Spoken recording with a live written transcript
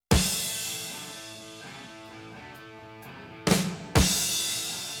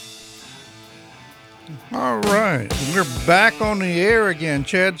All right. We're back on the air again.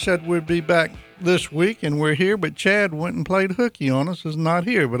 Chad said we'd be back this week, and we're here, but Chad went and played hooky on us, is not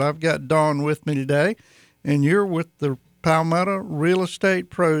here. But I've got Dawn with me today, and you're with the Palmetto Real Estate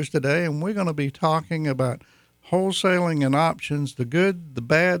Pros today, and we're going to be talking about wholesaling and options, the good, the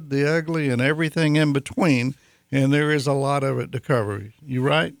bad, the ugly, and everything in between. And there is a lot of it to cover. You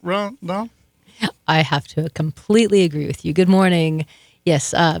right, Dawn? I have to completely agree with you. Good morning.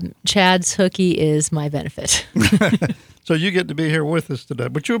 Yes, Chad's hooky is my benefit. So you get to be here with us today,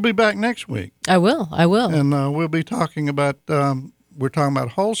 but you'll be back next week. I will. And we'll be talking about, we're talking about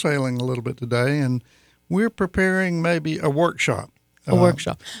wholesaling a little bit today, and we're preparing maybe a workshop. A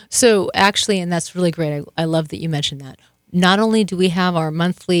workshop. So actually, and that's really great. I love that you mentioned that. Not only do we have our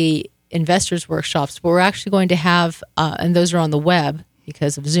monthly investors workshops, but we're actually going to have, and those are on the web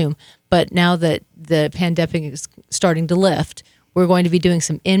because of Zoom, but now that the pandemic is starting to lift, we're going to be doing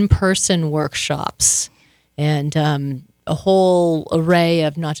some in-person workshops and a whole array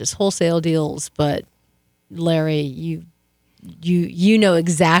of not just wholesale deals, but Larry, you know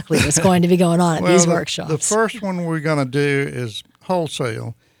exactly what's going to be going on at these workshops. The first one we're going to do is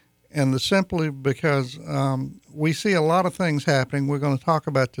wholesale, and simply because we see a lot of things happening. We're going to talk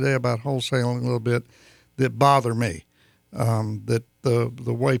about today about wholesaling a little bit that bother me. That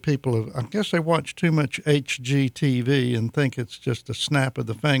the way people have, I guess they watch too much HGTV and think it's just a snap of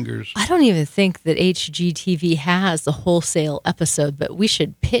the fingers. I don't even think that HGTV has the wholesale episode, but we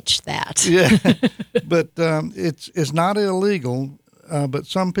should pitch that. Yeah, but it's not illegal, but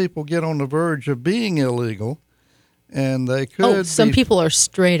some people get on the verge of being illegal, and they could. Oh, some people are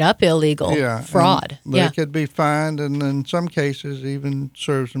straight up illegal. Yeah, fraud. They could be fined, and in some cases even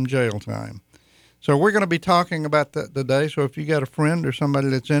serve some jail time. So we're going to be talking about that today. So if you got a friend or somebody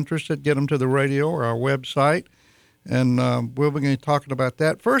that's interested, get them to the radio or our website, and we'll be talking about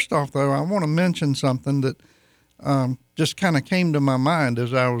that. First off, though, I want to mention something that just kind of came to my mind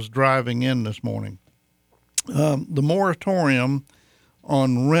as I was driving in this morning. The moratorium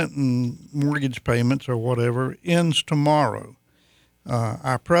on rent and mortgage payments or whatever ends tomorrow.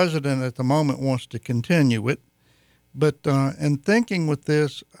 Our president at the moment wants to continue it. But in thinking with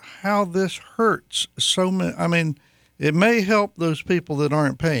this, how this hurts so many, I mean, it may help those people that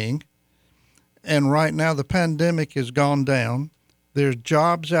aren't paying. And right now the pandemic has gone down. There's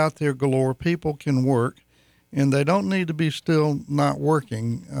jobs out there galore. People can work, and they don't need to be still not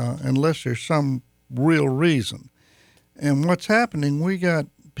working unless there's some real reason. And what's happening, we got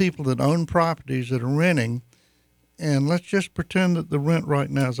people that own properties that are renting, and let's just pretend that the rent right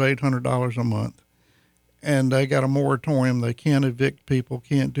now is $800 a month. And they got a moratorium. They can't evict people,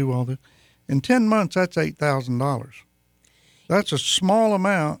 can't do all this. In 10 months, that's $8,000. That's a small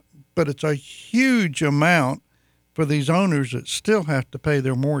amount, but it's a huge amount for these owners that still have to pay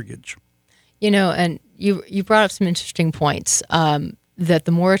their mortgage. You know, and you brought up some interesting points, that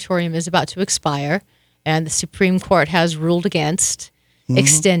the moratorium is about to expire, and the Supreme Court has ruled against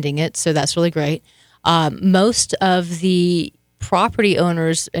extending it, so that's really great. Most of the property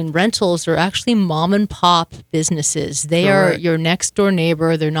owners and rentals are actually mom and pop businesses. They Correct. are your next door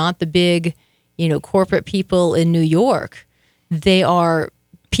neighbor. They're not the big, corporate people in New York. They are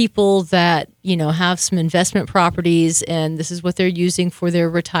people that, have some investment properties, and this is what they're using for their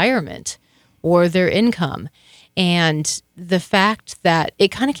retirement or their income. And the fact that it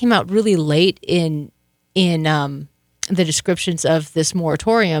kind of came out really late in the descriptions of this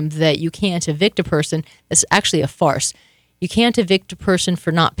moratorium that you can't evict a person. It's actually a farce. You can't evict a person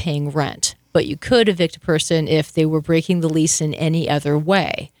for not paying rent, but you could evict a person if they were breaking the lease in any other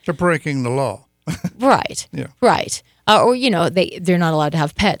way. They're breaking the law. Right. Yeah. Right. Or they're not allowed to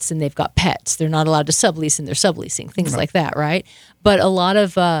have pets, and they've got pets. They're not allowed to sublease, and they're subleasing, things like that. Right. But a lot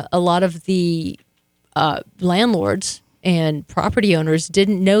of the landlords and property owners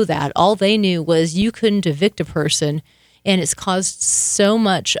didn't know that. All they knew was you couldn't evict a person, and it's caused so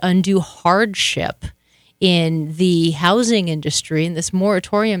much undue hardship in the housing industry, and this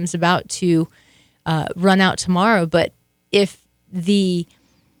moratorium is about to run out tomorrow. But if the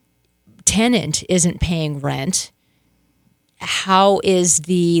tenant isn't paying rent, how is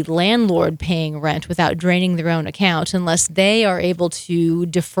the landlord paying rent without draining their own account unless they are able to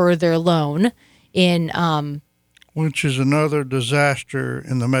defer their loan in... Which is another disaster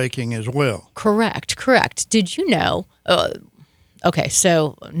in the making as well. Correct. Did you know... Okay,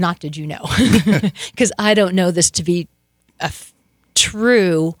 so not did you know, because I don't know this to be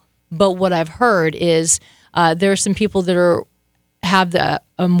true, but what I've heard is there are some people that have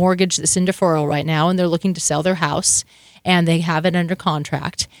a mortgage that's in deferral right now, and they're looking to sell their house, and they have it under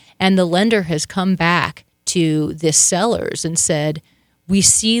contract, and the lender has come back to the sellers and said, we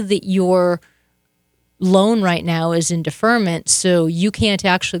see that your loan right now is in deferment, so you can't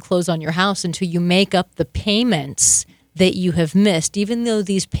actually close on your house until you make up the payments that you have missed, even though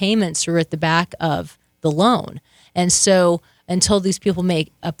these payments are at the back of the loan. And so until these people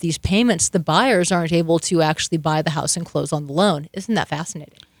make up these payments, the buyers aren't able to actually buy the house and close on the loan. Isn't that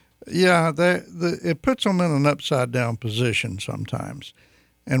fascinating? Yeah, it puts them in an upside-down position sometimes.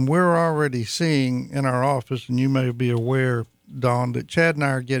 And we're already seeing in our office, and you may be aware, Dawn, that Chad and I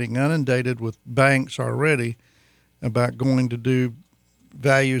are getting inundated with banks already about going to do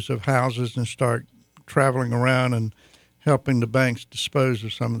values of houses and start traveling around and helping the banks dispose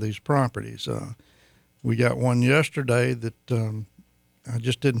of some of these properties. We got one yesterday that I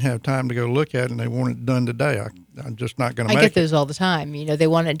just didn't have time to go look at, and they want it done today. I'm just not going to make it. I get those all the time. They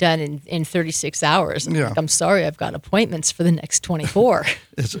want it done in 36 hours. Yeah. Like, I'm sorry, I've got appointments for the next 24.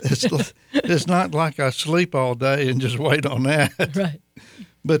 It's not like I sleep all day and just wait on that. Right.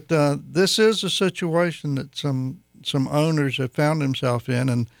 But this is a situation that some owners have found themselves in,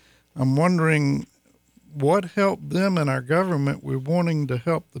 and I'm wondering what helped them in our government. We're wanting to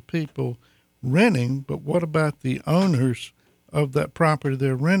help the people renting, but what about the owners of that property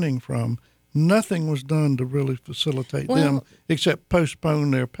they're renting from? Nothing was done to really facilitate them except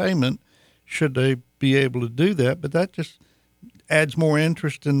postpone their payment should they be able to do that. But that just adds more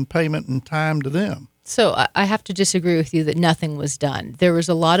interest in payment and time to them. So I have to disagree with you that nothing was done. There was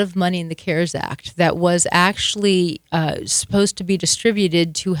a lot of money in the CARES Act that was actually supposed to be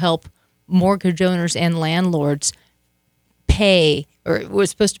distributed to help mortgage owners and landlords pay, or was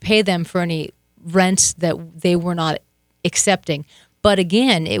supposed to pay them for any rents that they were not accepting. But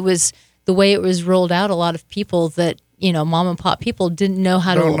again, it was the way it was rolled out. A lot of people that, mom and pop people didn't know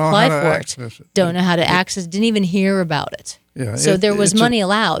how to apply for it. Don't know how to access, didn't even hear about it. Yeah, so there was money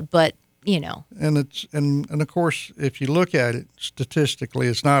allowed, but And it's and of course, if you look at it statistically,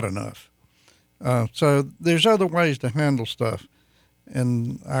 it's not enough. So there's other ways to handle stuff.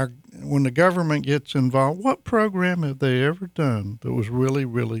 And when the government gets involved, what program have they ever done that was really,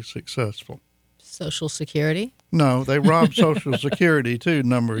 really successsul? Social Security? No, they robbed Social Security too a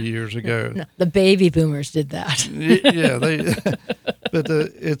number of years ago. No, the baby boomers did that. Yeah, but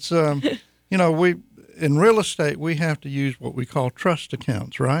it's we in real estate we have to use what we call trust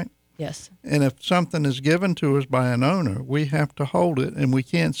accounts, right? Yes. And if something is given to us by an owner, we have to hold it, and we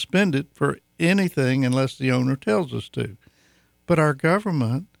can't spend it for anything unless the owner tells us to. But our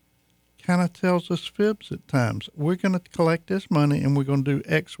government kind of tells us fibs at times. We're going to collect this money, and we're going to do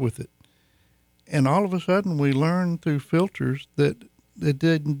X with it. And all of a sudden, we learn through filters that they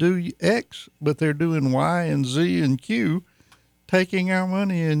didn't do X, but they're doing Y and Z and Q, taking our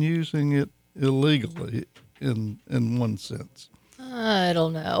money and using it illegally in one sense. I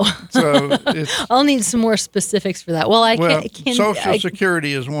don't know. So I'll need some more specifics for that. Well, Social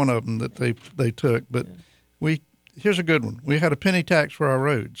Security is one of them that they took. But here's a good one. We had a penny tax for our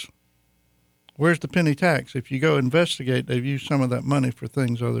roads. Where's the penny tax? If you go investigate, they've used some of that money for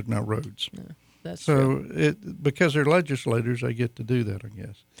things other than our roads. Yeah, that's so true. Because they're legislators, they get to do that, I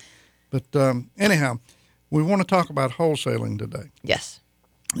guess. But anyhow, we want to talk about wholesaling today. Yes.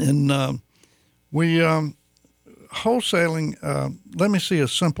 And wholesaling, let me see a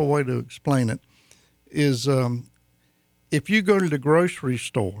simple way to explain it, is if you go to the grocery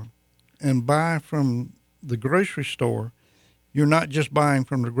store and buy from the grocery store, you're not just buying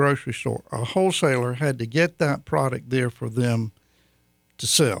from the grocery store. A wholesaler had to get that product there for them to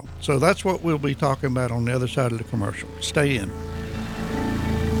sell. So that's what we'll be talking about on the other side of the commercial. Stay in.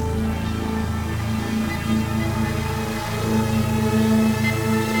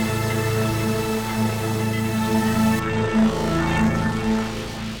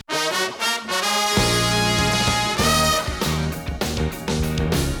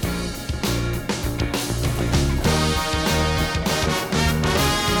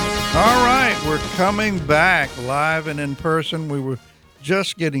 All right, we're coming back live and in person. We were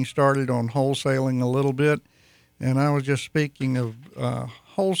just getting started on wholesaling a little bit, and I was just speaking of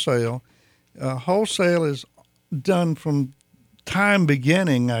wholesale. Wholesale is done from time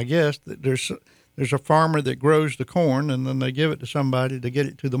beginning, I guess. That there's a farmer that grows the corn, and then they give it to somebody to get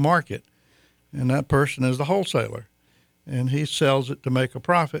it to the market, and that person is the wholesaler, and he sells it to make a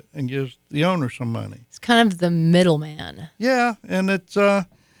profit and gives the owner some money. It's kind of the middleman. Yeah, and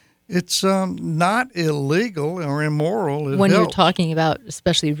it's not illegal or immoral. When you're talking about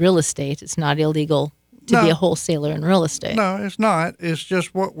especially real estate, it's not illegal to be a wholesaler in real estate. No, it's not. It's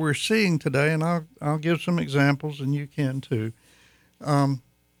just what we're seeing today, and I'll give some examples, and you can too.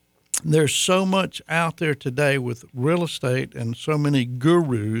 There's so much out there today with real estate and so many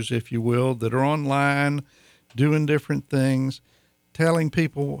gurus, if you will, that are online doing different things, telling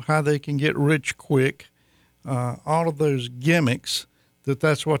people how they can get rich quick. all of those gimmicks,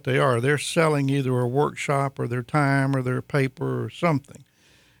 that's what they are. They're selling either a workshop or their time or their paper or something.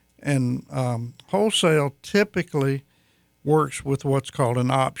 And wholesale typically works with what's called an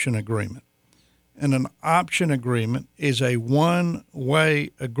option agreement. And an option agreement is a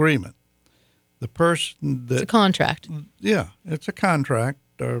one-way agreement. The person that... It's a contract. Yeah, it's a contract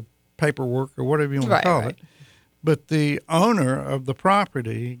or paperwork or whatever you want to call it. But the owner of the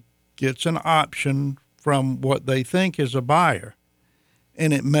property gets an option from what they think is a buyer.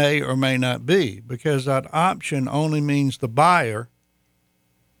 And it may or may not be, because that option only means the buyer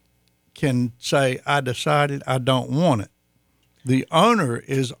can say, I decided I don't want it. The owner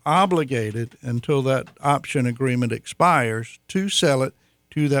is obligated until that option agreement expires to sell it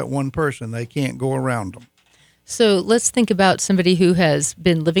to that one person. They can't go around them. So let's think about somebody who has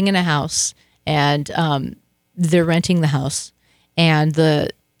been living in a house and they're renting the house, and the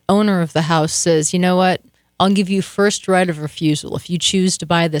owner of the house says, you know what, I'll give you first right of refusal. If you choose to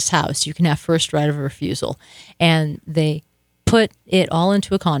buy this house, you can have first right of refusal. And they put it all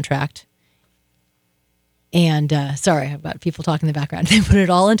into a contract. And sorry, I've got people talking in the background. They put it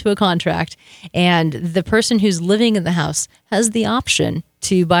all into a contract, and the person who's living in the house has the option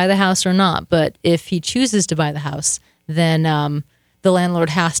to buy the house or not. But if he chooses to buy the house, then the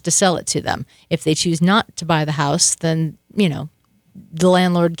landlord has to sell it to them. If they choose not to buy the house, then, the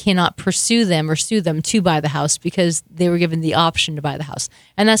landlord cannot pursue them or sue them to buy the house because they were given the option to buy the house.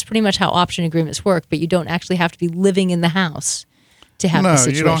 And that's pretty much how option agreements work, but you don't actually have to be living in the house to have the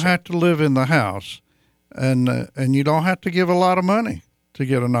situation. No, you don't have to live in the house. And you don't have to give a lot of money to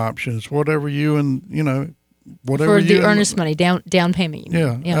get an option. It's whatever you and, whatever for the earnest money, down payment. You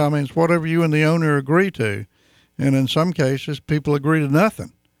mean. Yeah, I mean, it's whatever you and the owner agree to. And in some cases, people agree to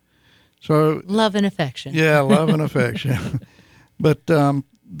nothing. So love and affection. Yeah, love and affection. But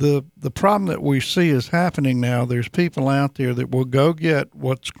the problem that we see is happening now, there's people out there that will go get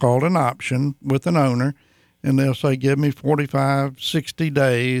what's called an option with an owner, and they'll say, give me 45, 60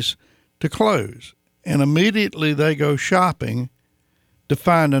 days to close. And immediately they go shopping to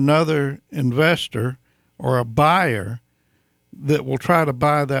find another investor or a buyer that will try to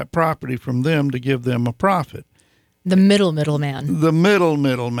buy that property from them to give them a profit. The middleman. The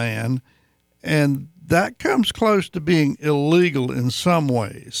middleman. And that comes close to being illegal in some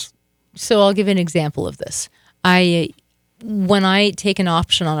ways. So I'll give an example of this. When I take an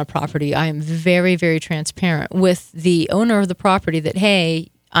option on a property, I am very, very transparent with the owner of the property that, hey,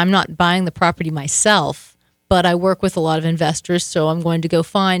 I'm not buying the property myself, but I work with a lot of investors, so I'm going to go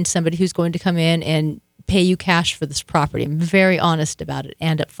find somebody who's going to come in and pay you cash for this property. I'm very honest about it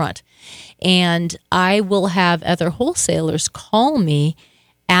and upfront. And I will have other wholesalers call me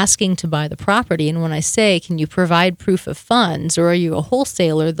asking to buy the property. And when I say, can you provide proof of funds, or are you a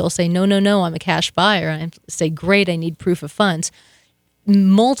wholesaler? They'll say, no, I'm a cash buyer. And I say, great, I need proof of funds.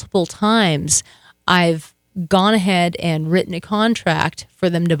 Multiple times I've gone ahead and written a contract for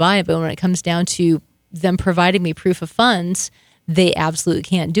them to buy it, but when it comes down to them providing me proof of funds, they absolutely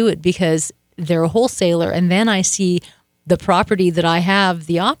can't do it because they're a wholesaler, and then I see the property that I have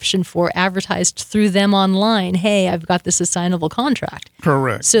the option for advertised through them online. Hey, I've got this assignable contract.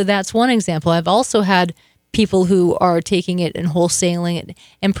 Correct. So that's one example. I've also had people who are taking it and wholesaling it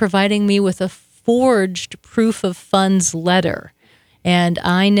and providing me with a forged proof of funds letter. And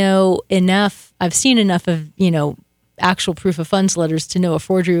I know enough, I've seen enough of, actual proof of funds letters to know a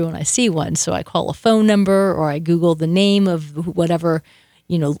forgery when I see one. So I call a phone number or I Google the name of whatever,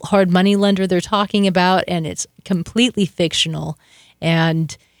 hard money lender they're talking about, and it's completely fictional.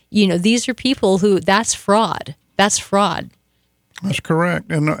 And, these are people who, that's fraud. That's fraud. That's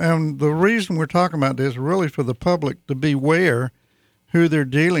correct. And the reason we're talking about this is really for the public to beware who they're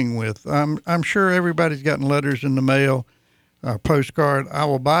dealing with. I'm sure everybody's gotten letters in the mail, postcard, I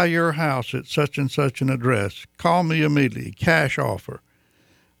will buy your house at such and such an address. Call me immediately, cash offer.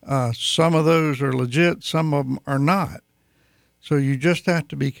 Some of those are legit, some of them are not. So you just have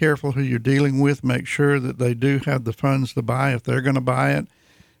to be careful who you're dealing with, make sure that they do have the funds to buy if they're going to buy it.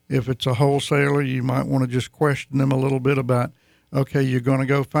 If it's a wholesaler, you might want to just question them a little bit about, okay, you're going to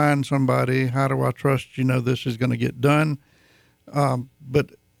go find somebody. How do I trust this is going to get done?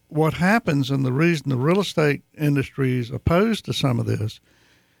 But what happens, and the reason the real estate industry is opposed to some of this,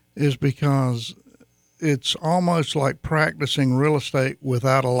 is because it's almost like practicing real estate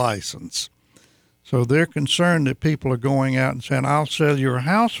without a license. So they're concerned that people are going out and saying, I'll sell your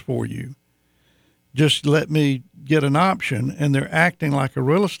house for you. Just let me get an option. And they're acting like a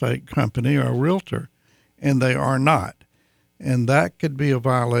real estate company or a realtor, and they are not. And that could be a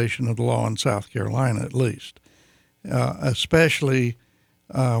violation of the law in South Carolina, at least, especially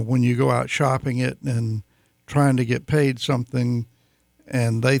when you go out shopping it and trying to get paid something,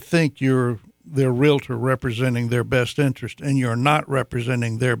 and they think you're their realtor representing their best interest, and you're not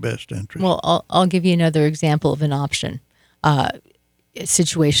representing their best interest. Well, I'll give you another example of an option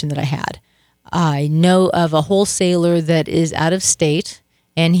situation that I had. I know of a wholesaler that is out of state,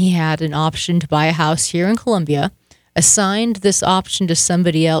 and he had an option to buy a house here in Columbia, assigned this option to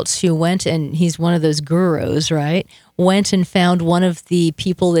somebody else who went, and he's one of those gurus, right? Went and found one of the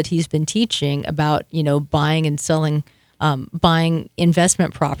people that he's been teaching about, buying and selling, buying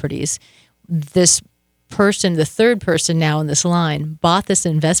investment properties. This person, the third person now in this line, bought this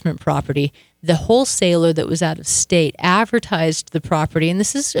investment property. The wholesaler that was out of state advertised the property, and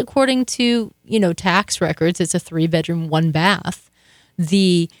this is according to, tax records. It's a 3-bedroom, 1-bath.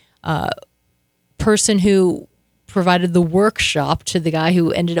 The person who provided the workshop to the guy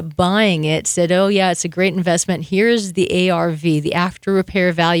who ended up buying it said, oh, yeah, it's a great investment. Here's the ARV, the after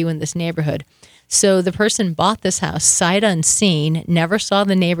repair value in this neighborhood. So the person bought this house sight unseen, never saw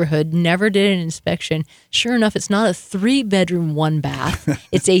the neighborhood, never did an inspection. Sure enough, it's not a 3-bedroom, 1-bath.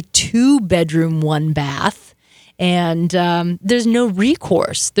 It's a 2-bedroom, 1-bath. And there's no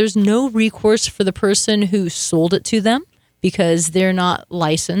recourse. There's no recourse for the person who sold it to them because they're not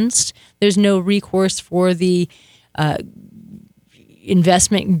licensed. There's no recourse for the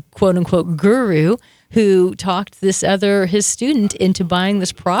investment, quote unquote, guru who talked his student into buying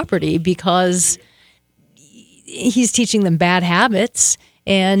this property because he's teaching them bad habits.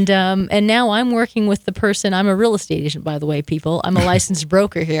 And now I'm working with the person. I'm a real estate agent, by the way, people. I'm a licensed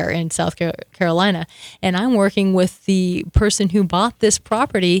broker here in South Carolina, and I'm working with the person who bought this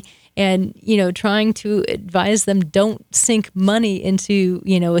property and, trying to advise them don't sink money into,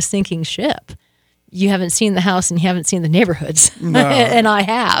 a sinking ship. You haven't seen the house and you haven't seen the neighborhoods. No. And I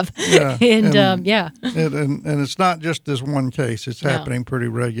have. Yeah. And it's not just this one case. It's happening pretty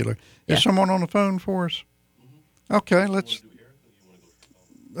regular. Yeah. Is someone on the phone for us? Okay, let's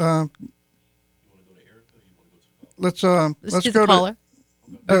go do the caller.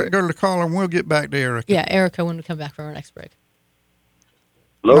 Go to the caller, and we'll get back to Erica. Yeah, Erica, when we come back from our next break.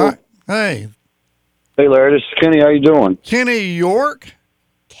 Hello. Hi. Hey, Larry. This is Kenny. How you doing? Kenny York.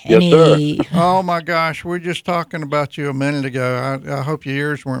 Kenny. Yes, sir. Oh my gosh, we were just talking about you a minute ago. I hope your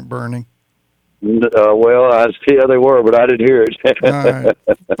ears weren't burning. Well, yeah, they were, but I didn't hear it. All right,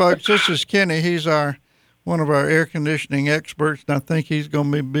 folks, this is Kenny. He's one of our air conditioning experts, and I think he's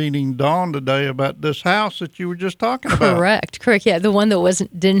going to be meeting Dawn today about this house that you were just talking about. Correct. Yeah, the one that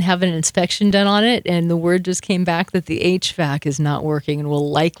didn't have an inspection done on it, and the word just came back that the HVAC is not working and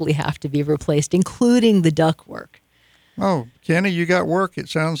will likely have to be replaced, including the ductwork. Oh, Kenny, you got work, it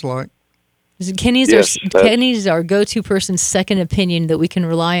sounds like. Kenny's our go-to person's second opinion that we can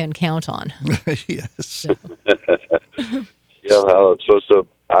rely and count on. Yes. So. Yeah,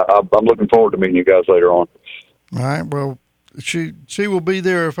 I'm looking forward to meeting you guys later on. All right. Well, she will be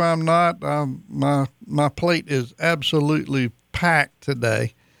there if I'm not. My plate is absolutely packed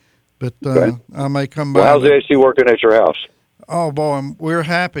today, but Okay. I may come by. Well, how's the AC working at your house? Oh boy, we're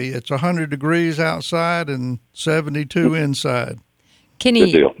happy. It's 100 degrees outside and 72 inside.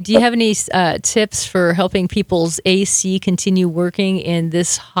 Kenny, do you have any tips for helping people's AC continue working in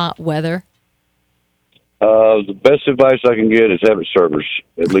this hot weather? The best advice I can get is have it serviced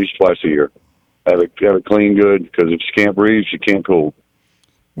at least twice a year. Have it clean good, because if you can't breathe, you can't cool.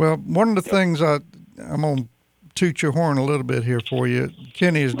 Well, one of the things I'm going to toot your horn a little bit here for you.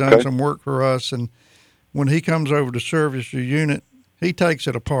 Kenny has done some work for us, and when he comes over to service your unit, he takes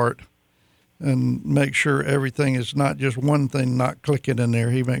it apart and makes sure everything is not just one thing not clicking in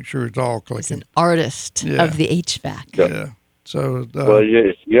there. He makes sure it's all clicking. He's an artist of the HVAC. Yeah. So, well,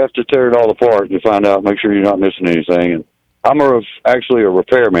 you have to tear it all apart to find out, make sure you're not missing anything. And I'm actually a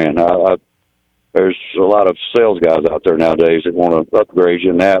repairman. There's a lot of sales guys out there nowadays that want to upgrade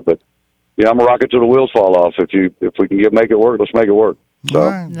you and that, but yeah, I'm a rocket till the wheels fall off. If we can make it work, let's make it work. So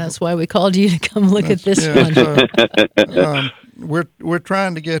right. And that's why we called you to come look at this one. So, we're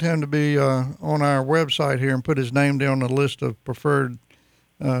trying to get him to be on our website here and put his name down on the list of preferred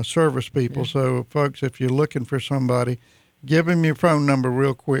service people. So, folks, if you're looking for somebody, give him your phone number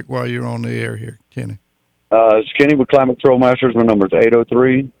real quick while you're on the air here, Kenny. It's Kenny with Climate Control Masters. My number is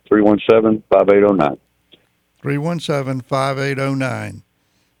 803-317-5809. 317-5809.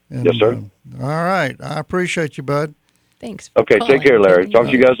 Yes, sir. All right. I appreciate you, bud. Thanks. Okay, take care, Larry. Talk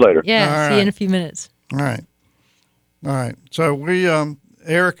to you guys later. Yeah, see you in a few minutes. All right. So we,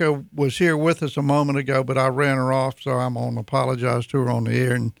 Erica was here with us a moment ago, but I ran her off, so I'm going to apologize to her on the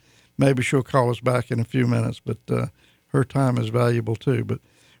air, and maybe she'll call us back in a few minutes, but her time is valuable too. But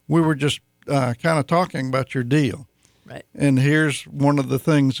we were just kind of talking about your deal. Right. And here's one of the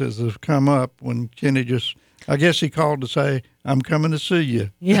things that has come up when Kenny just I guess he called to say, I'm coming to see you.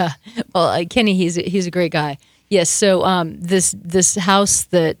 Yeah. Well, Kenny, he's a great guy. Yes. So this house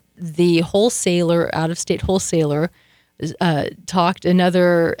that the wholesaler, out of state wholesaler, talked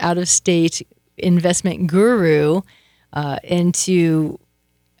another out of state investment guru into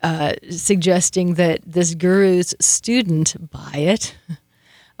suggesting that this guru's student buy it.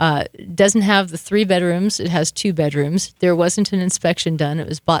 Doesn't have the 3 bedrooms. It has 2 bedrooms. There wasn't an inspection done. It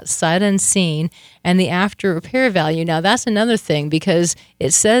was bought sight unseen. And the after repair value, now that's another thing, because it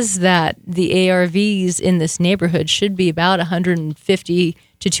says that the ARVs in this neighborhood should be about $150,000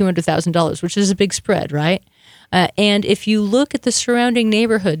 to $200,000, which is a big spread, right? And if you look at the surrounding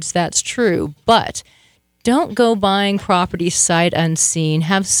neighborhoods, that's true. But don't go buying property sight unseen.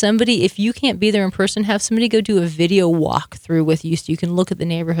 Have somebody, if you can't be there in person, have somebody go do a video walkthrough with you so you can look at the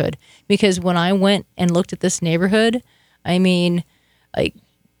neighborhood. Because when I went and looked at this neighborhood, I mean, like,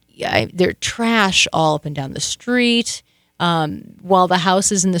 there's trash all up and down the street. While the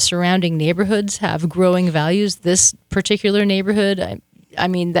houses in the surrounding neighborhoods have growing values, this particular neighborhood, I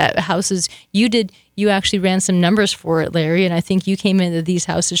mean, that houses, you actually ran some numbers for it, Larry, and I think you came in that these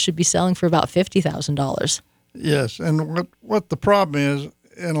houses should be selling for about $50,000. Yes, and what the problem is,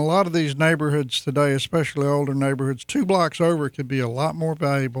 in a lot of these neighborhoods today, especially older neighborhoods, 2 blocks over could be a lot more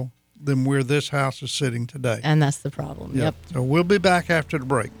valuable than where this house is sitting today. And that's the problem. Yep. So we'll be back after the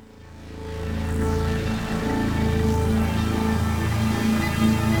break.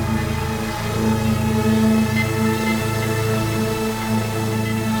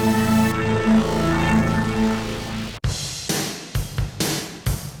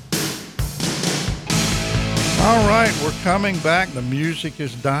 All right, we're coming back. The music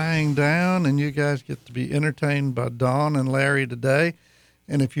is dying down, and you guys get to be entertained by Dawn and Larry today.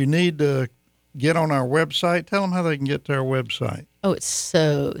 And if you need to get on our website, tell them how they can get to our website. Oh, it's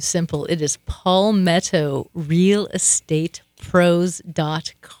so simple. It is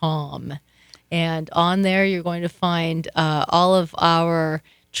palmettorealestatepros.com. And on there, you're going to find all of our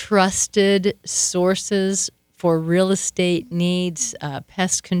trusted sources for real estate needs,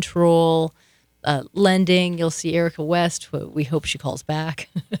 pest control, lending. You'll see Erica West. We hope she calls back.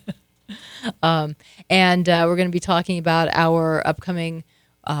 And we're going to be talking about our upcoming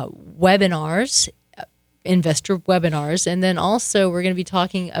webinars, investor webinars. And then also we're going to be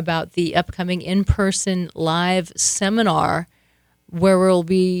talking about the upcoming in-person live seminar where we'll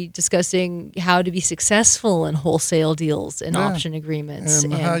be discussing how to be successful in wholesale deals and option agreements.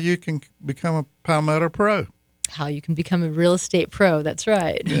 And how you can become a Palmetto Pro. How you can become a real estate pro. That's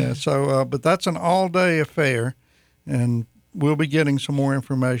right. Yeah. So, but that's an all-day affair, and we'll be getting some more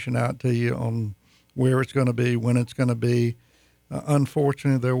information out to you on where it's going to be, when it's going to be.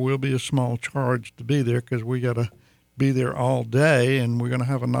 Unfortunately, there will be a small charge to be there because we got to be there all day, and we're going to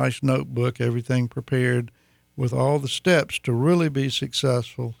have a nice notebook, everything prepared with all the steps to really be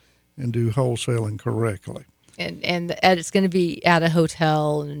successful and do wholesaling correctly. And it's going to be at a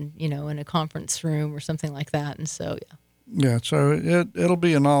hotel and, in a conference room or something like that. And so, yeah. Yeah, so it'll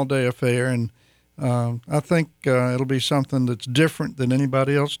be an all-day affair, and I think it'll be something that's different than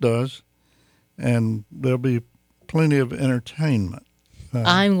anybody else does, and there'll be plenty of entertainment.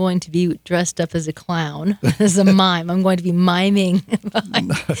 I'm going to be dressed up as a clown, as a mime. I'm going to be miming,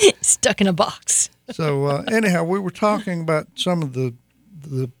 stuck in a box. So anyhow, we were talking about some of the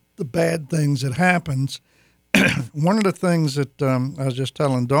bad things that happens. One of the things that I was just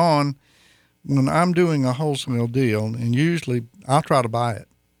telling Dawn, when I'm doing a wholesale deal, and usually I'll try to buy it,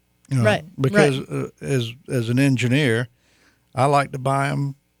 right? Because as an engineer, I like to buy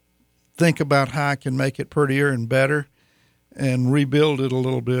them, think about how I can make it prettier and better, and rebuild it a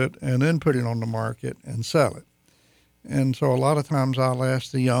little bit, and then put it on the market and sell it. And so a lot of times I'll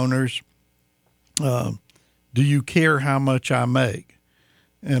ask the owners, do you care how much I make?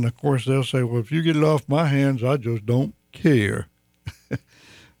 And, of course, they'll say, well, if you get it off my hands, I just don't care.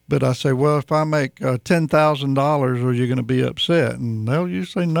 But I say, well, if I make $10,000, are you going to be upset? And they'll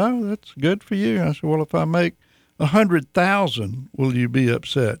usually say, no, that's good for you. I said, well, if I make $100,000, will you be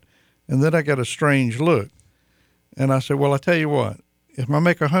upset? And then I got a strange look. And I said, well, I tell you what, if I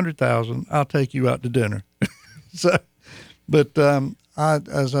make $100,000, I'll take you out to dinner. But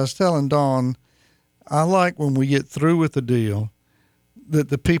as I was telling Dawn, I like when we get through with the deal that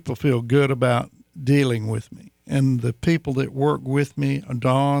the people feel good about dealing with me. And the people that work with me,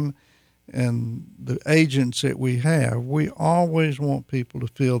 Dawn, and the agents that we have, we always want people to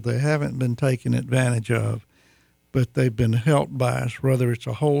feel they haven't been taken advantage of, but they've been helped by us, whether it's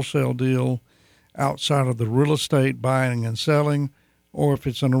a wholesale deal outside of the real estate buying and selling, or if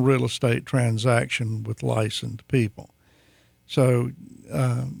it's in a real estate transaction with licensed people. So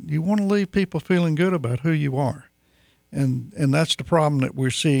you want to leave people feeling good about who you are. And that's the problem that we're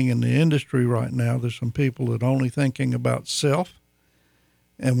seeing in the industry right now. There's some people that are only thinking about self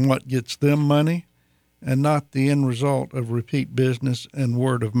and what gets them money, and not the end result of repeat business and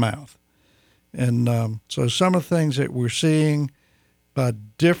word of mouth. And so some of the things that we're seeing by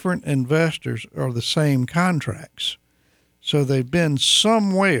different investors are the same contracts. So they've been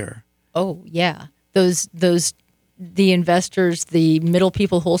somewhere. Oh, yeah. The investors, the middle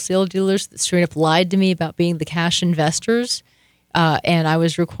people, wholesale dealers that straight up lied to me about being the cash investors. And I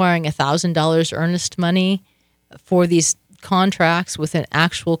was requiring $1,000 earnest money for these contracts with an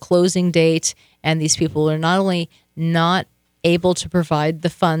actual closing date. And these people are not only not able to provide the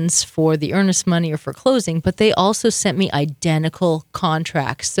funds for the earnest money or for closing, but they also sent me identical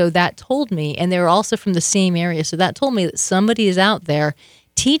contracts. So that told me, and they were also from the same area, so that told me that somebody is out there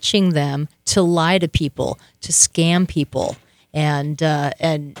teaching them to lie to people, to scam people. And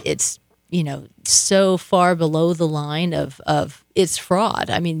it's, so far below the line of it's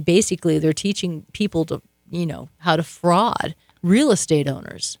fraud. I mean, basically they're teaching people to, how to fraud real estate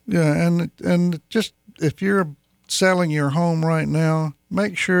owners. Yeah. And just, if you're selling your home right now,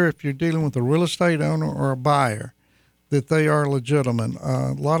 make sure if you're dealing with a real estate owner or a buyer that they are legitimate.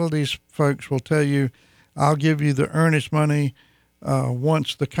 A lot of these folks will tell you, I'll give you the earnest money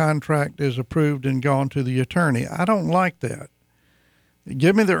once the contract is approved and gone to the attorney. I don't like that.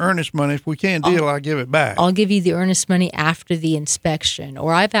 Give me the earnest money. If we can't deal, I'll give it back. I'll give you the earnest money after the inspection.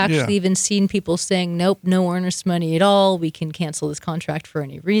 Or I've actually even seen people saying, nope, no earnest money at all. We can cancel this contract for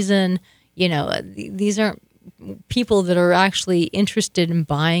any reason. These aren't people that are actually interested in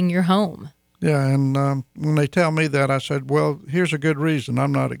buying your home. Yeah, and when they tell me that, I said, well, here's a good reason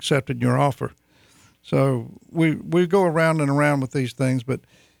I'm not accepting your offer. So we go around and around with these things, but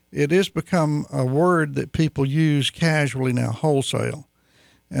it has become a word that people use casually now, wholesale.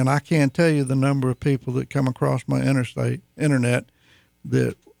 And I can't tell you the number of people that come across my internet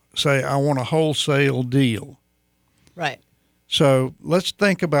that say, I want a wholesale deal. Right. So let's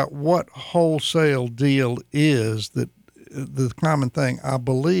think about what wholesale deal is. That the common thing,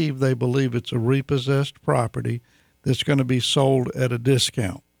 they believe it's a repossessed property that's going to be sold at a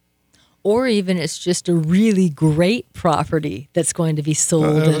discount. Or even it's just a really great property that's going to be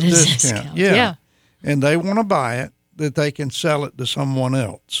sold at a discount. Yeah. And they want to buy it that they can sell it to someone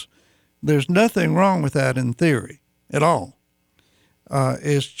else. There's nothing wrong with that in theory at all.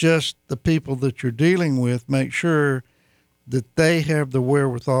 It's just the people that you're dealing with, make sure that they have the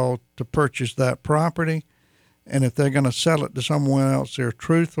wherewithal to purchase that property. And if they're going to sell it to someone else, they're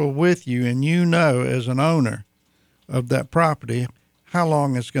truthful with you. And as an owner of that property, how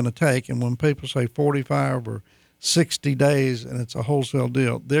long it's going to take. And when people say 45 or 60 days and it's a wholesale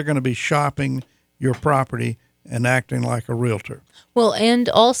deal, they're going to be shopping your property and acting like a realtor. Well, and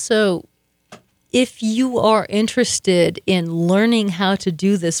also, if you are interested in learning how to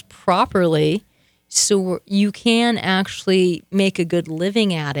do this properly, so you can actually make a good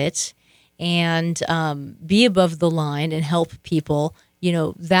living at it and be above the line and help people,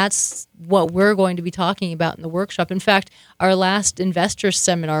 that's what we're going to be talking about in the workshop. In fact, our last investor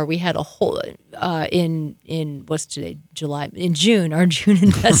seminar, we had a whole in what's today, July, in June, our June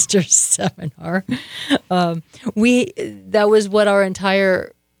investor seminar. That was what our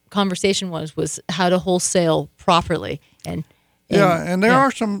entire conversation was how to wholesale properly and there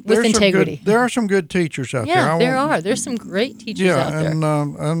are some good teachers out there. There's some great teachers out there.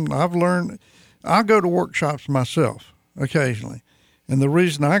 And I've learned. I go to workshops myself occasionally. And the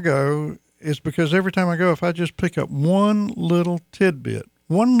reason I go is because every time I go, if I just pick up one little tidbit,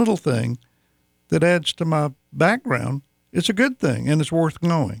 one little thing that adds to my background, it's a good thing and it's worth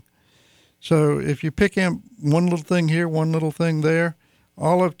knowing. So if you pick up one little thing here, one little thing there,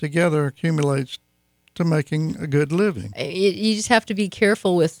 all of it together accumulates to making a good living. You just have to be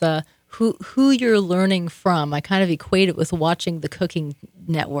careful with who you're learning from. I kind of equate it with watching the Cooking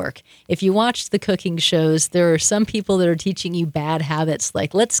Network. If you watch the cooking shows, there are some people that are teaching you bad habits,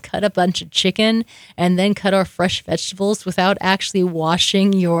 like let's cut a bunch of chicken and then cut our fresh vegetables without actually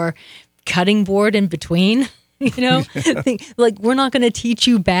washing your cutting board in between. Like we're not going to teach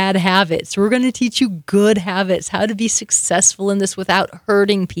you bad habits. We're going to teach you good habits, how to be successful in this without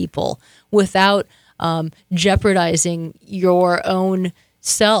hurting people, without jeopardizing your own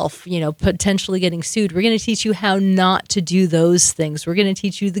self, potentially getting sued. We're going to teach you how not to do those things. We're going to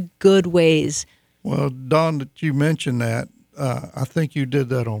teach you the good ways. Well, Don, that you mentioned that, I think you did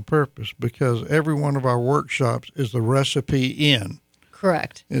that on purpose because every one of our workshops is the recipe in.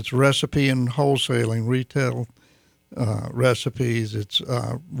 Correct. It's recipe in wholesaling, retail recipes. It's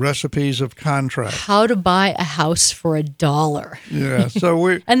recipes of contract. How to buy a house for $1. Yeah, so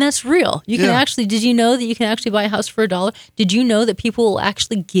we And that's real. You can Yeah. actually, did you know that you can actually buy a house for $1? Did you know that people will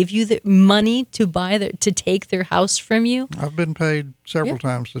actually give you the money to to take their house from you? I've been paid several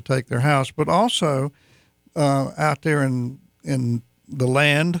times to take their house, but also out there in the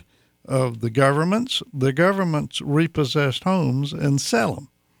land of the governments repossessed homes and sell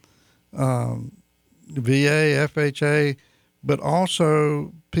them. VA, FHA, but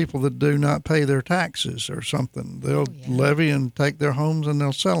also people that do not pay their taxes or something. They'll levy and take their homes and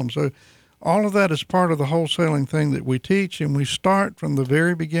they'll sell them. So all of that is part of the wholesaling thing that we teach, and we start from the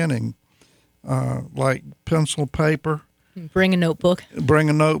very beginning, like pencil, paper. Bring a notebook. Bring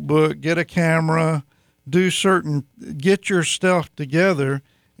a notebook, get a camera, get your stuff together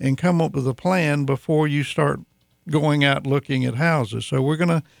and come up with a plan before you start going out looking at houses. So we're going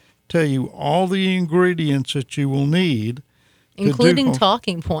to tell you all the ingredients that you will need, Including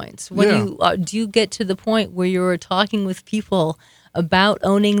talking points. When do you get to the point where you're talking with people about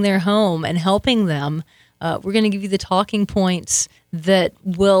owning their home and helping them, we're going to give you the talking points that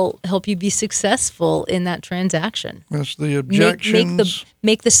will help you be successful in that transaction. That's the objections.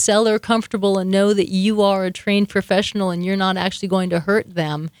 Make the seller comfortable and know that you are a trained professional and you're not actually going to hurt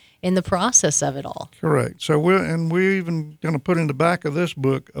them in the process of it all. Correct. So we're even going to put in the back of this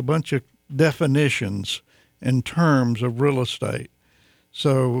book a bunch of definitions and terms of real estate.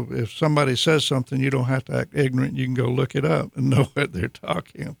 So if somebody says something, you don't have to act ignorant. You can go look it up and know what they're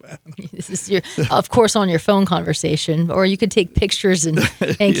talking about. This is of course, on your phone conversation, or you could take pictures and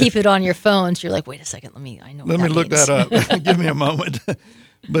keep it on your phone. So you're like, wait a second, let me look that up. Give me a moment.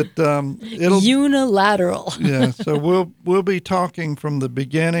 But it'll unilateral. Yeah. So we'll be talking from the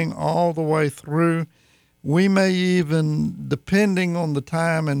beginning all the way through. We may even, depending on the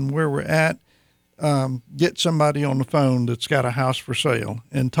time and where we're at, get somebody on the phone that's got a house for sale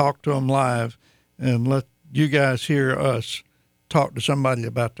and talk to them live and let you guys hear us talk to somebody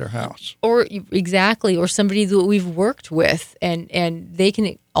about their house. Or somebody that we've worked with and they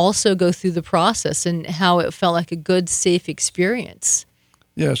can also go through the process and how it felt like a good, safe experience.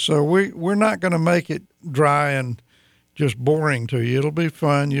 Yeah, so we're not going to make it dry and just boring to you. It'll be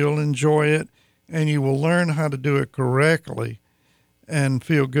fun. You'll enjoy it, and you will learn how to do it correctly and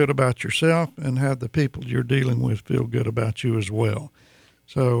feel good about yourself and have the people you're dealing with feel good about you as well.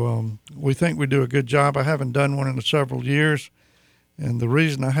 So we think we do a good job. I haven't done one in several years, and the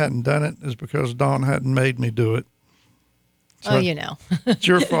reason I hadn't done it is because Dawn hadn't made me do it. So it's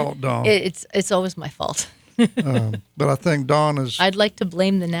your fault, Dawn. It's always my fault. But I think Dawn is... I'd like to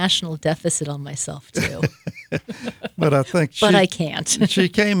blame the national deficit on myself, too. But I think but I can't. She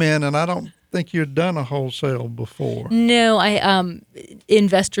came in, and I don't think you'd done a wholesale before. No, I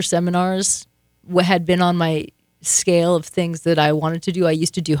investor seminars had been on my scale of things that I wanted to do. I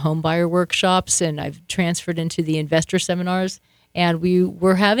used to do home buyer workshops, and I've transferred into the investor seminars. And we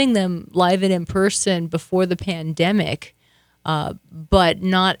were having them live and in person before the pandemic, but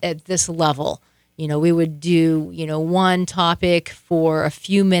not at this level. We would do, one topic for a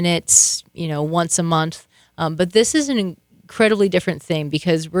few minutes, once a month. But this is an incredibly different thing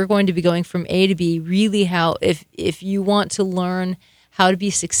because we're going to be going from A to B, really how, if you want to learn how to be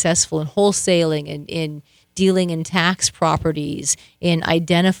successful in wholesaling and in dealing in tax properties, in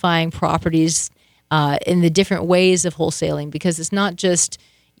identifying properties, in the different ways of wholesaling, because it's not just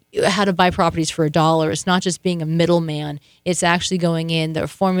how to buy properties for $1. It's not just being a middleman. It's actually going in the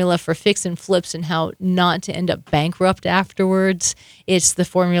formula for fix and flips and how not to end up bankrupt afterwards. It's the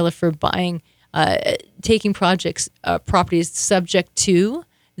formula for buying, taking properties subject to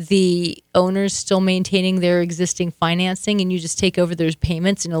the owners still maintaining their existing financing, and you just take over those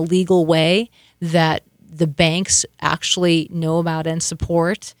payments in a legal way that the banks actually know about and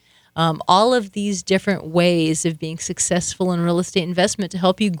support. All of these different ways of being successful in real estate investment to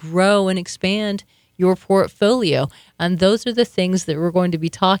help you grow and expand your portfolio. And those are the things that we're going to be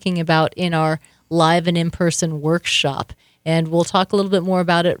talking about in our live and in-person workshop. And we'll talk a little bit more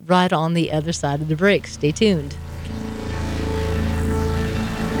about it right on the other side of the break. Stay tuned.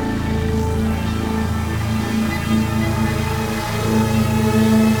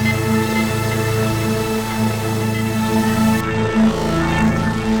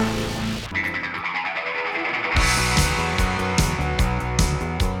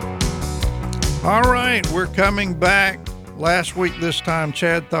 All right, we're coming back. Last week this time,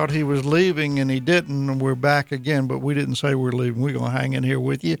 Chad thought he was leaving, and he didn't, and we're back again, but we didn't say we're leaving. We're going to hang in here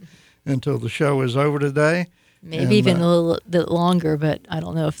with you until the show is over today. Maybe And, even a little bit longer, but I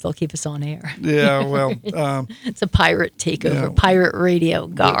don't know if they'll keep us on air. Yeah, well, It's a pirate takeover, Yeah. pirate radio.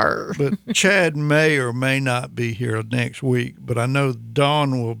 Gar. but Chad may or may not be here next week, but I know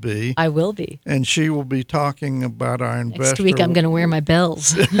Dawn will be, I will be. and she will be talking about our investor. Next week, I'm going to wear my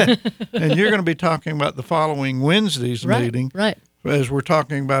bells. And you're going to be talking about the following Wednesday's meeting, Right. as we're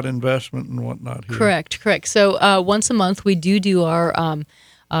talking about investment and whatnot here. Correct. So once a month, we do our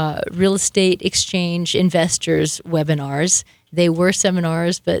real estate exchange investors webinars. They were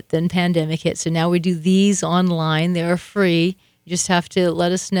seminars, but then pandemic hit. So now we do these online. They are free. You just have to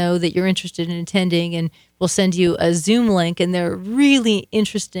let us know that you're interested in attending, and we'll send you a Zoom link. And they're really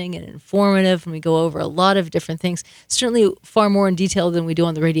interesting and informative, and we go over a lot of different things, certainly far more in detail than we do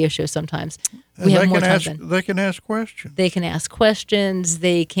on the radio show sometimes. We have more time then. They can ask questions. They can ask questions.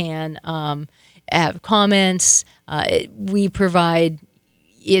 They can have comments. We provide.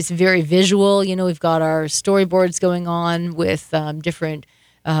 It's very visual. We've got our storyboards going on with different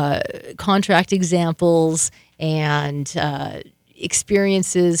contract examples and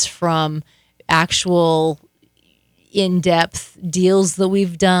experiences from actual in-depth deals that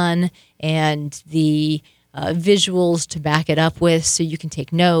we've done, and the visuals to back it up with, so you can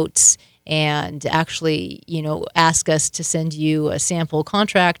take notes and actually, ask us to send you a sample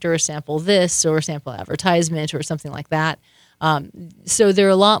contract or a sample this or a sample advertisement or something like that. So they're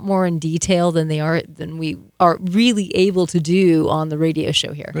a lot more in detail than we are really able to do on the radio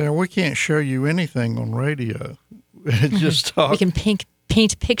show here. Yeah, we can't show you anything on radio. Just talk. We can paint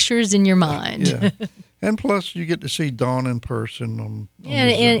pictures in your mind. Yeah. And plus, you get to see Dawn in person. On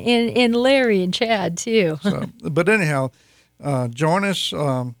and Larry and Chad, too. But anyhow, join us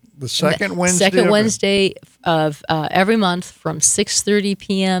the second Wednesday. Second Wednesday of every month from 6:30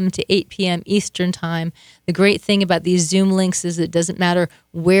 p.m. to 8 p.m. Eastern Time. The great thing about these Zoom links is it doesn't matter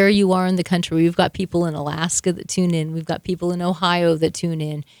where you are in the country. We've got people in Alaska that tune in. We've got people in Ohio that tune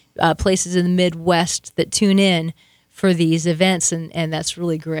in, places in the Midwest that tune in for these events, and that's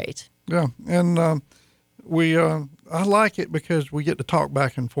really great. Yeah, and I like it because we get to talk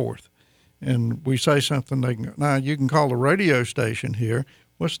back and forth, and we say something. Now you can call the radio station here.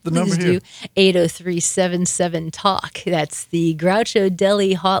 What's the number here? 803-77-TALK. That's the Groucho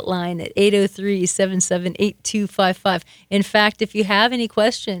Deli hotline at 803-77-8255. In fact, if you have any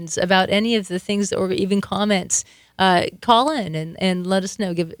questions about any of the things or even comments, call in and let us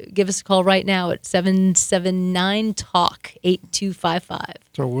know. Give us a call right now at 779-TALK 8255.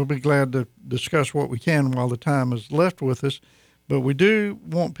 So we'll be glad to discuss what we can while the time is left with us. But we do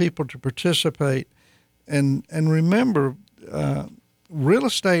want people to participate and remember. Real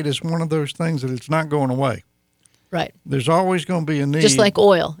estate is one of those things that it's not going away. Right. There's always going to be a need. Just like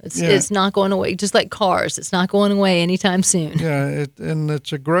oil. It's not going away. Just like cars. It's not going away anytime soon. Yeah, and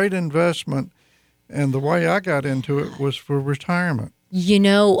it's a great investment. And the way I got into it was for retirement.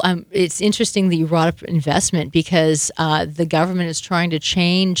 It's interesting that you brought up investment because the government is trying to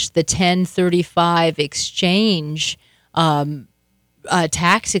change the 1035 exchange,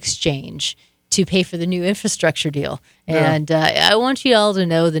 tax exchange, to pay for the new infrastructure deal. Yeah. And I want you all to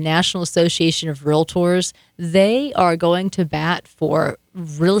know the National Association of Realtors, they are going to bat for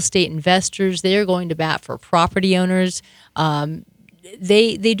real estate investors. They are going to bat for property owners.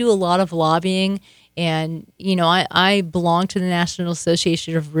 They do a lot of lobbying. And, I belong to the National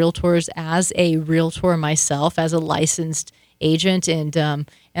Association of Realtors as a realtor myself, as a licensed agent. And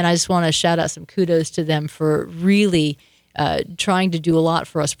I just want to shout out some kudos to them for really trying to do a lot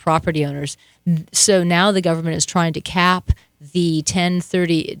for us property owners. So now the government is trying to cap the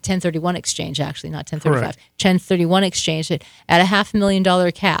 1031 exchange, actually, not 1035, Correct. 1031 exchange at a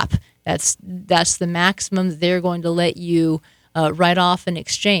 $500,000 cap. That's the maximum that they're going to let you write off an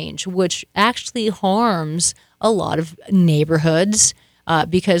exchange, which actually harms a lot of neighborhoods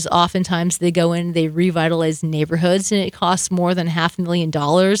because oftentimes they go in, they revitalize neighborhoods, and it costs more than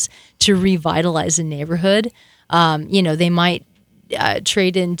 $500,000 to revitalize a neighborhood. They might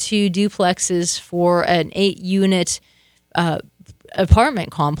trade in 2 duplexes for an 8-unit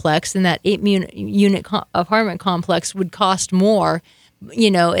apartment complex, and that 8-unit apartment complex would cost more.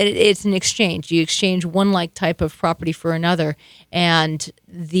 It's an exchange. You exchange one like type of property for another, and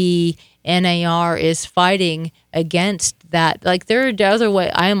the NAR is fighting against that. Like, there are other way.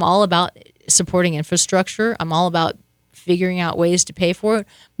 I am all about supporting infrastructure. I'm all about figuring out ways to pay for it,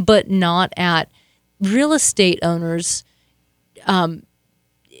 but not at real estate owners, not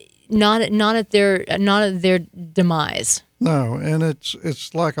at their demise. No, and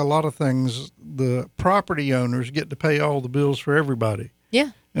it's like a lot of things. The property owners get to pay all the bills for everybody.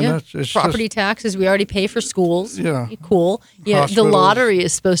 Yeah. And yeah. it's Property taxes, we already pay for schools. Yeah. Cool. Yeah. The Hospitals. lottery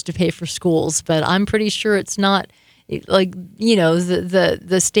is supposed to pay for schools, but I'm pretty sure it's not like,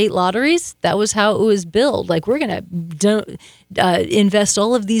 the state lotteries. That was how it was billed. Like, we're going to invest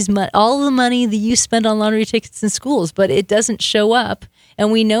all of all the money that you spend on lottery tickets in schools, but it doesn't show up.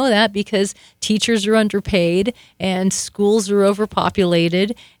 And we know that because teachers are underpaid and schools are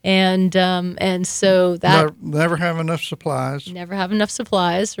overpopulated, and so that never have enough supplies. never have enough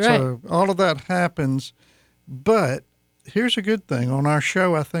supplies, right? So all of that happens. But here's a good thing. On our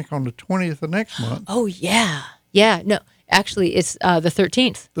show, I think on the 20th of next month. Oh yeah, no, actually it's the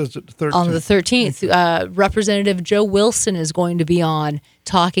 13th. Is it the 13th? On the 13th, Representative Joe Wilson is going to be on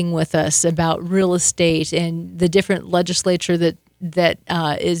talking with us about real estate and the different legislature that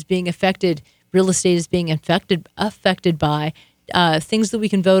is being affected. Real estate is being affected by things that we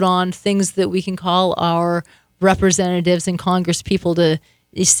can vote on, things that we can call our representatives and Congress people to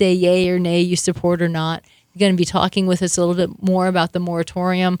say yay or nay, you support or not. You're going to be talking with us a little bit more about the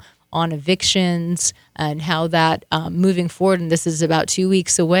moratorium on evictions and how that moving forward, and this is about 2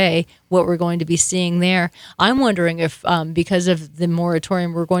 weeks away, what we're going to be seeing there. I'm wondering if because of the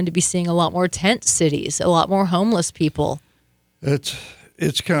moratorium, we're going to be seeing a lot more tent cities, a lot more homeless people.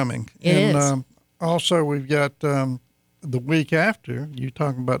 It's coming. It is. Also, we've got the week after, you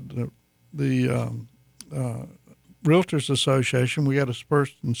talking about the Realtors Association. We got a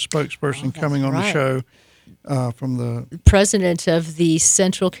spokesperson coming on the show from the president of the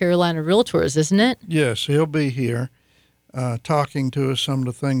Central Carolina Realtors, isn't it? Yes, he'll be here talking to us some of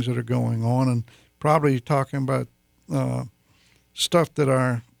the things that are going on, and probably talking about stuff that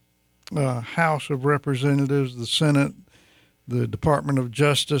our House of Representatives, the Senate, the Department of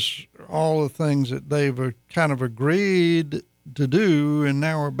Justice, all the things that they've kind of agreed to do, and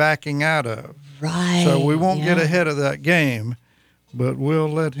now we're backing out of. Right. So we won't get ahead of that game, but we'll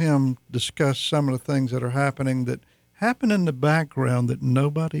let him discuss some of the things that are happening that happen in the background that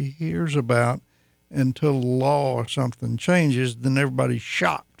nobody hears about until law or something changes. Then everybody's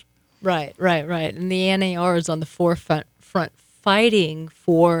shocked. Right. And the NAR is on the forefront fighting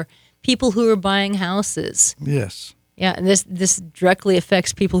for people who are buying houses. Yes. Yeah, and this directly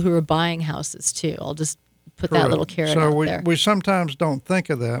affects people who are buying houses too. I'll just put that little carrot out there. We sometimes don't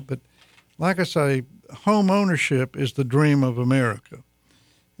think of that, but like I say, home ownership is the dream of America.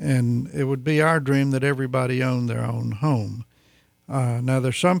 And it would be our dream that everybody owned their own home. Now,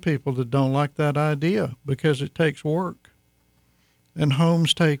 there's some people that don't like that idea because it takes work. And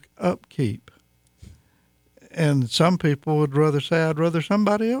homes take upkeep. And some people would rather say, I'd rather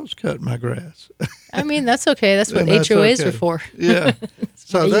somebody else cut my grass. I mean, that's okay. That's what that's HOAs okay. are for. Yeah.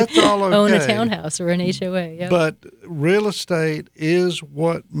 So that's all okay. Own a townhouse or an HOA. Yeah. But real estate is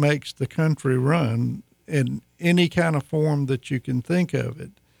what makes the country run in any kind of form that you can think of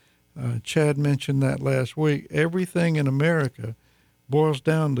it. Chad mentioned that last week. Everything in America boils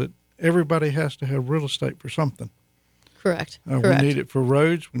down to everybody has to have real estate for something. Correct. We need it for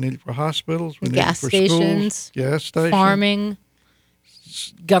roads. We need it for hospitals. We need gas it for stations, schools, gas stations, farming,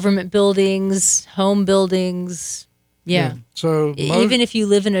 government buildings, home buildings. Yeah. So even if you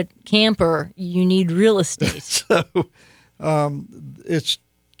live in a camper, you need real estate. So it's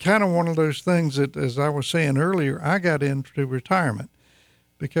kind of one of those things that, as I was saying earlier, I got into retirement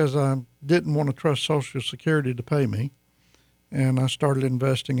because I didn't want to trust Social Security to pay me, and I started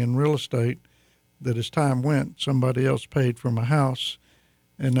investing in real estate. That as time went, somebody else paid for my house,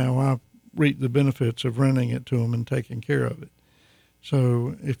 and now I reap the benefits of renting it to them and taking care of it.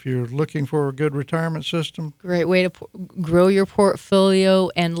 So if you're looking for a good retirement system, great way to grow your portfolio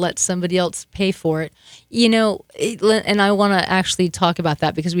and let somebody else pay for it. And I want to actually talk about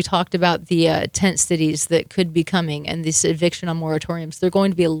that because we talked about the tent cities that could be coming and this eviction on moratoriums. There are going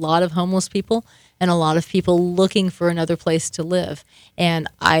to be a lot of homeless people and a lot of people looking for another place to live. And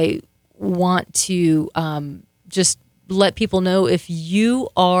I want to just let people know, if you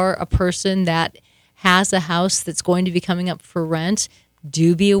are a person that has a house that's going to be coming up for rent,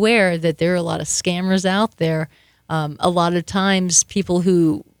 do be aware that there are a lot of scammers out there. A lot of times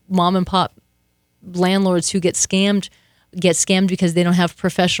people mom and pop landlords who get scammed because they don't have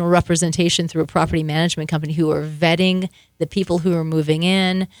professional representation through a property management company who are vetting the people who are moving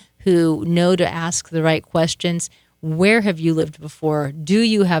in, who know to ask the right questions. Where have you lived before? Do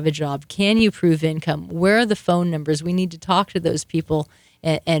you have a job? Can you prove income? Where are the phone numbers? We need to talk to those people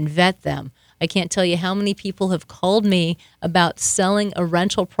and vet them. I can't tell you how many people have called me about selling a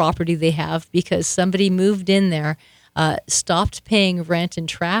rental property they have because somebody moved in there, stopped paying rent, and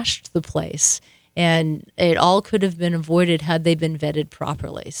trashed the place. And it all could have been avoided had they been vetted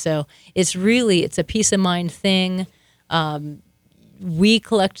properly. So it's a peace of mind thing. we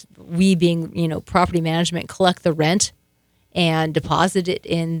being, property management, collect the rent and deposit it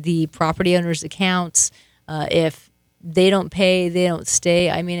in the property owner's accounts. If they don't pay, they don't stay.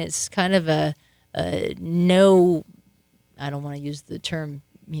 I mean, it's kind of a no, I don't want to use the term,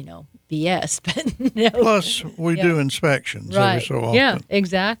 BS, but no. Plus, we do inspections every so often. Yeah,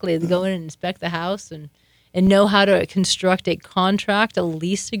 exactly. They go in and inspect the house and know how to construct a contract, a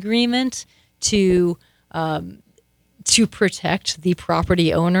lease agreement to protect the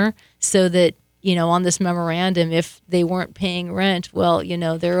property owner, so that, on this memorandum, if they weren't paying rent, well,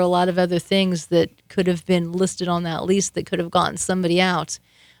 there are a lot of other things that could have been listed on that lease that could have gotten somebody out,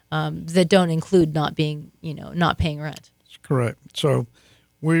 that don't include not paying rent. That's correct. So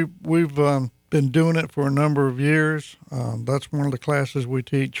we've been doing it for a number of years. That's one of the classes we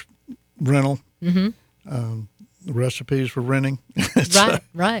teach, rental, recipes for renting.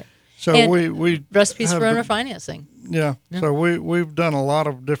 Right. So and we recipes for owner financing. Yeah. So we've done a lot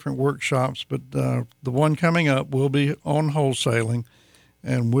of different workshops, but the one coming up will be on wholesaling,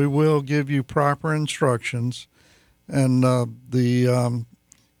 and we will give you proper instructions. And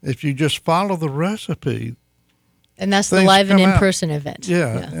if you just follow the recipe, and that's the live and in-person event.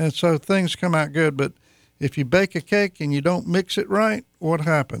 Yeah, and so things come out good. But if you bake a cake and you don't mix it right, what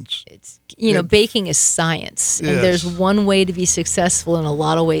happens? It's baking is science, and there's one way to be successful and a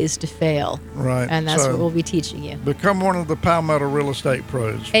lot of ways to fail. Right, and that's what we'll be teaching you. Become one of the Palmetto real estate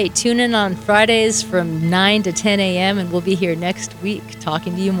pros. Hey, tune in on Fridays from 9 to 10 a.m. and we'll be here next week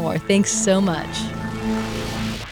talking to you more. Thanks so much.